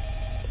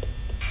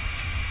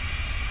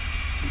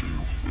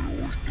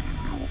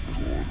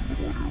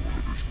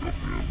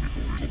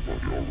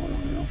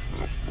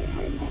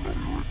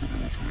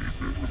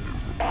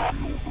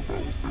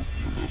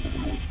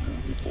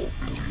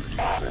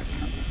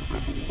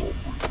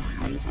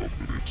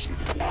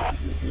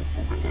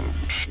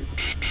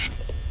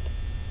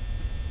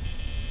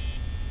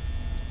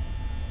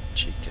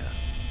 Chica.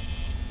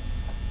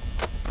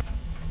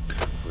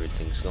 Weird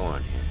things go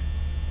on here.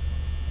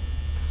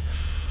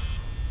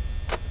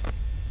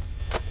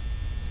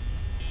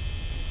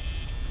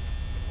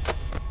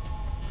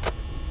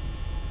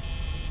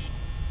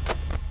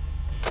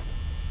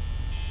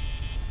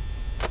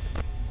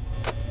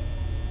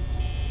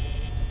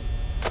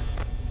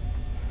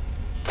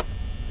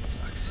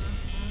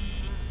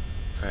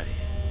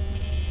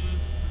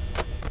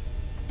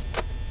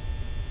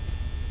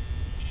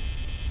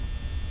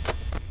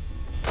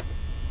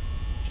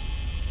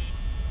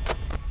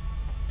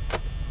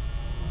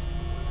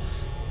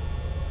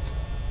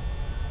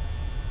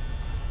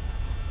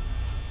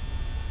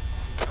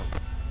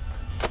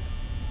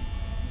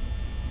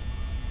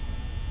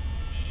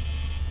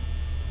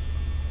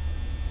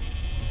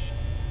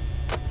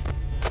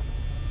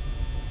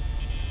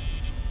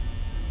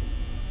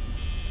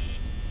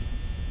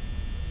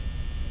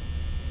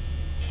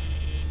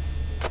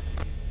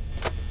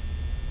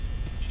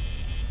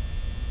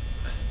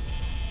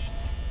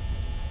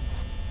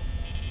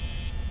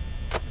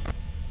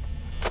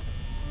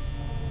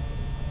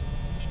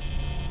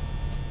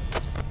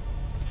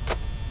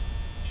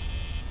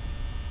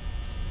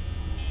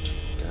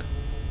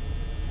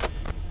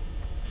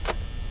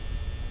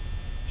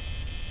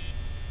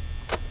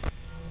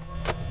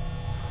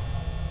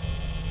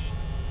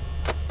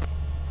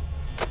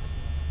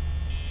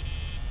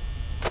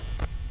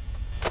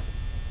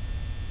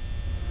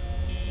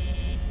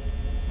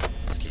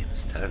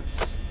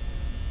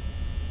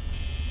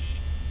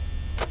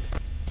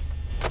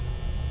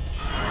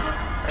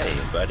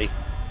 Freddy?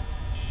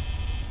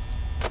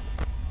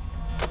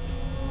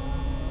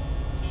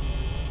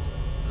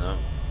 No.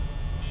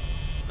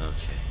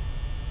 Okay.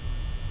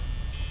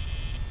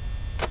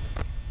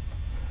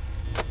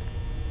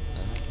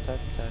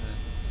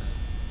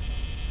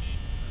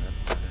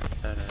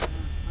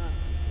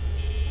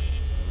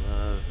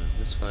 Love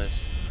this place.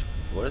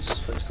 What does this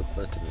place look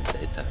like in the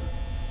daytime?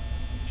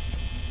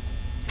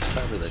 It's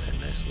probably like a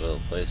nice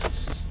little place.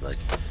 It's just like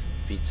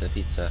pizza,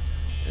 pizza,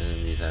 and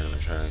then these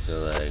animatronics are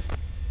like,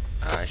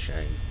 I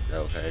shine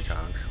okay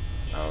chunks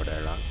all day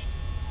long,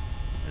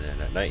 and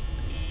then at night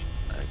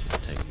I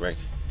can take a break,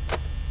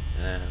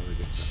 and we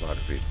get to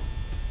slaughter people.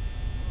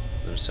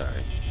 I'm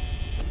sorry,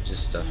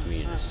 just stuff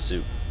me in a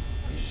suit.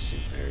 He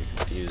seemed very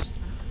confused.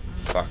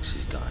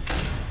 Foxy's gone.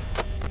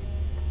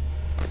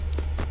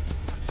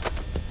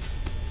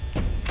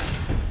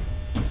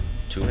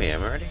 2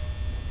 a.m. already?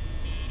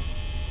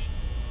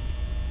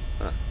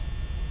 Huh.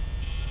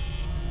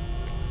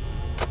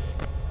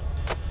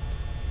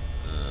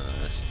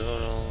 I still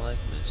don't like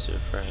Mr.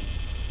 Fred.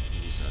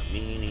 He's a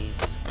meanie. He's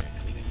a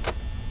meanie.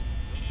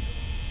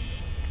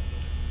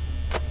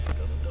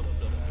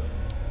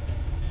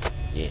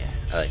 Yeah,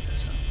 I like that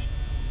song.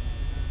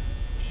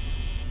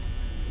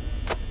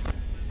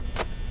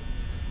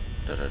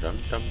 Da da dum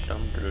dum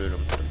dum dum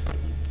dum dum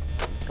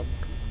dum dum.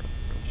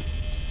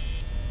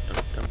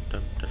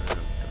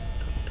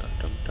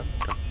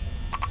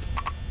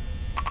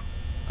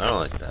 I don't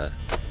like that.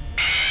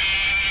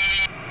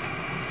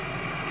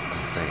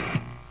 Oh, dang.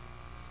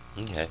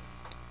 Okay.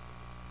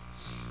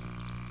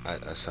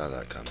 I saw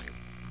that coming.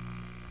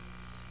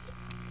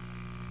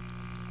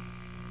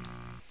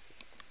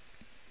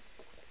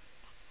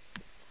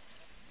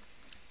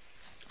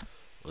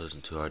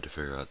 Wasn't too hard to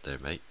figure out there,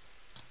 mate.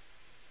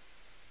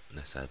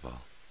 Nice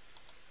eyeball.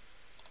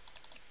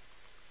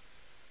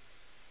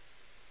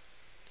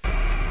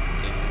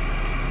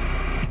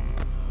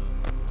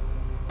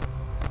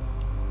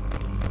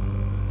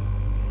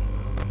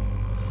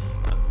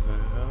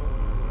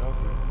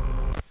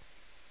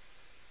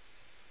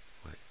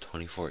 Wait,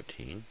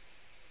 2014?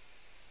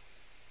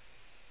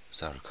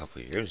 It's out a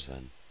couple years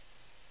then.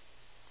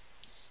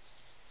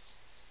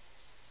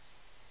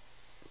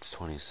 It's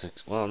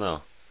 26. Well,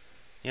 no.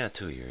 Yeah,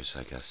 2 years,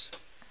 I guess.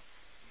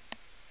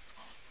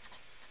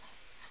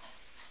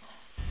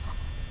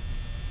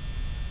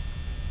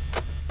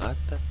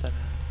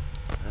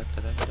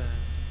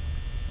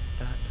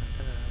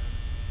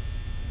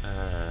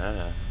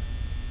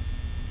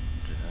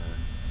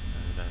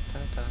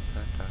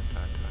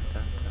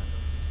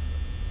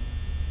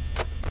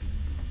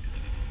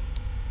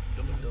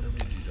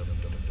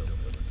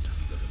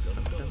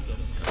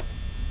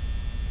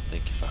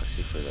 Thank you,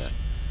 Foxy, for that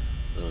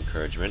little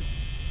encouragement.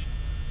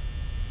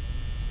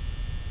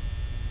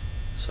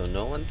 So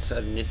no one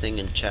said anything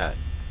in chat.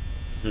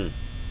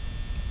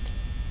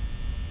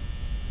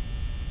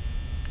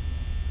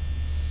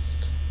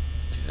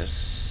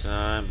 Guess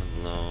I'm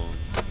alone.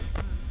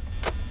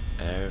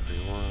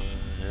 Everyone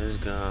is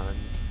gone.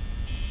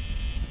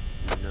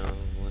 No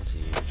one's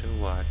here to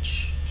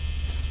watch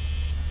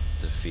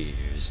the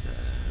fears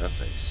that I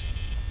face.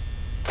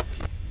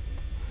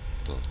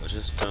 People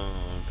just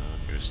don't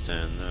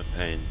understand the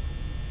pain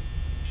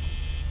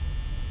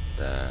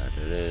that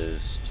it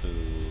is to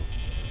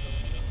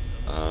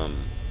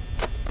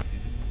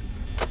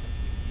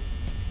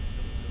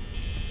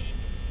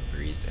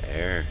breathe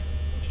air.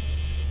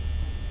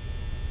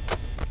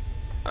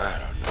 I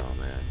don't know,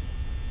 man.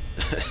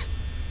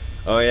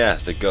 Oh yeah,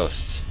 the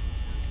ghost.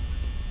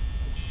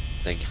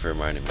 Thank you for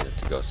reminding me that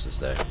the ghost is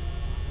there.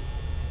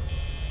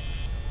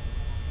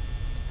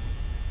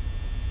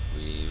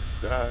 We've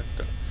got...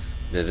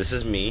 Yeah, this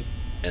is me,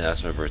 and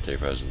that's my birthday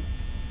present.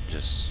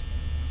 Just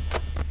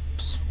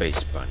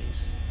space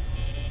bunnies.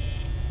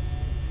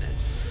 And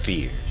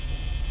fear.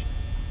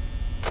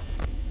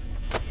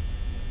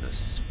 The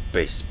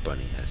space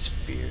bunny has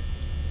fear.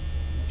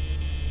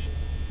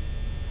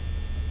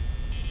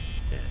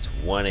 And it's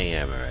 1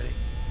 a.m. already.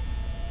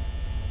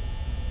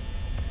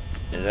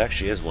 And it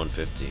actually is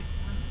 1:50.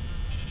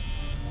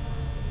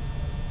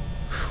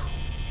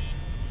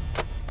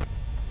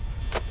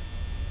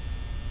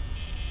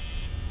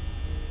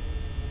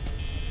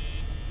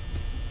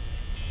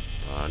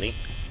 Bonnie?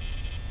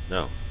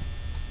 No.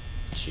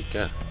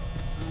 Chica?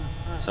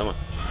 Someone.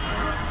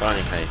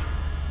 Bonnie, hey.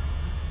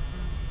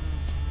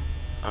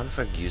 I wonder if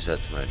I can use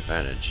that to my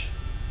advantage.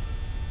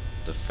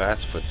 The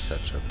fast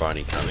footsteps are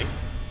Bonnie coming.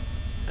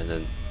 And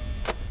then...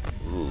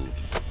 Ooh.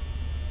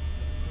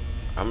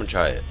 I'm gonna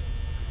try it.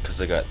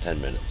 Because I got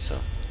 10 minutes, so...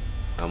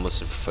 I'm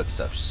listening for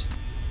footsteps.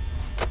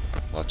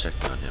 While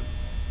checking on him.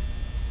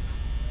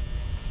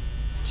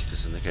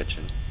 Chica's in the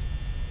kitchen.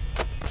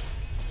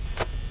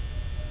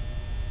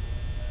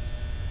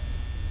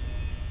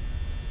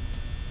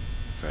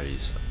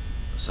 Freddy's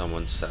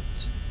someone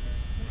stepped,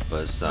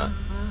 but it's not.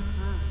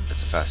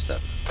 It's a fast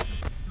step.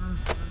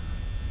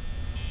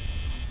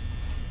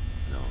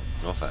 No,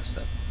 no fast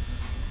step.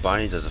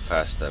 Bonnie does a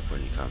fast step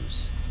when he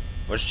comes.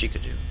 What does Chica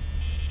do?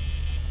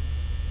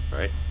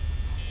 Right?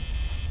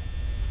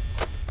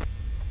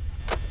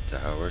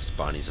 works.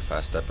 Bonnie's a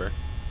fast stepper.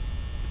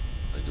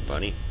 Like a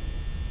bunny.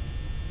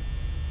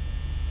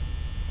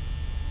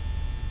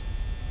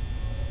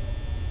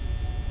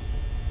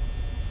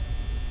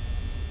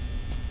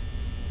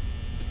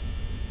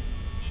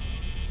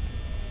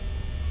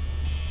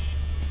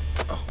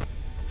 Oh.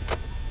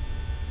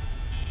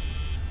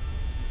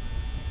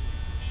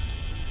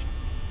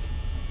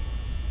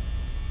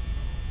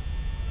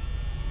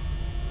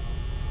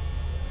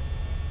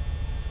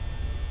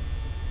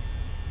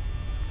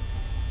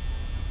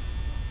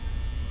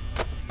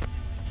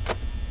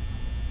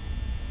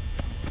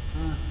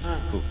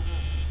 Ooh.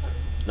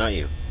 Not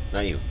you.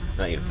 Not you.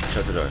 Not you.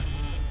 Shut the door.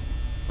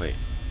 Wait.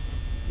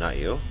 Not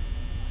you?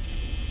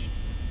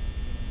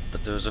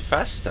 But there was a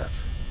fast step.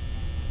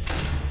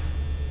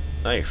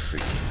 Now you're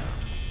freaking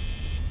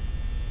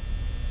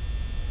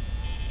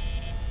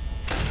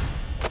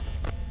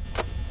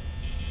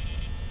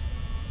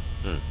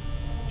out.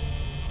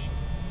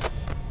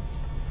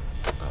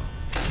 Oh.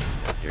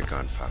 You're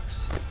gone,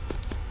 Fox.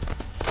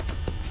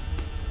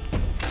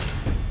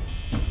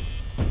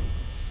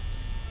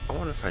 I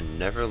wonder if I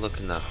never look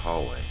in that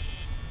hallway,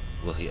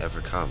 will he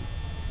ever come?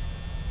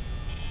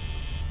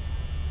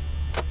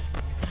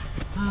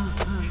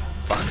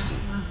 Foxy.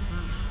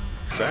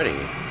 Freddy.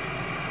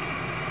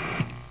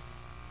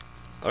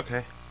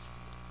 Okay.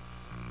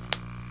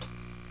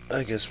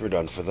 I guess we're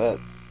done for that.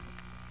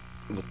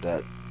 With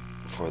that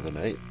for the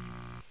night.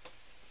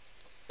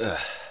 Ugh.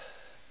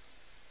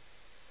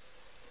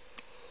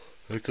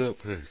 I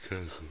can't pay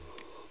attention.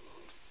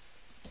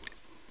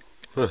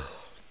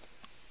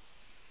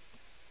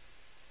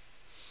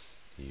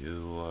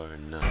 You are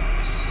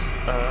nuts.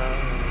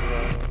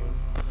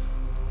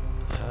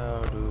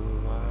 How do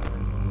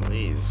I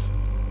leave?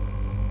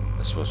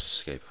 I'm supposed to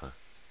escape, huh?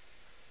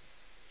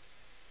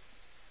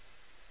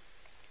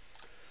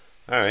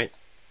 Alright.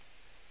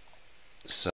 So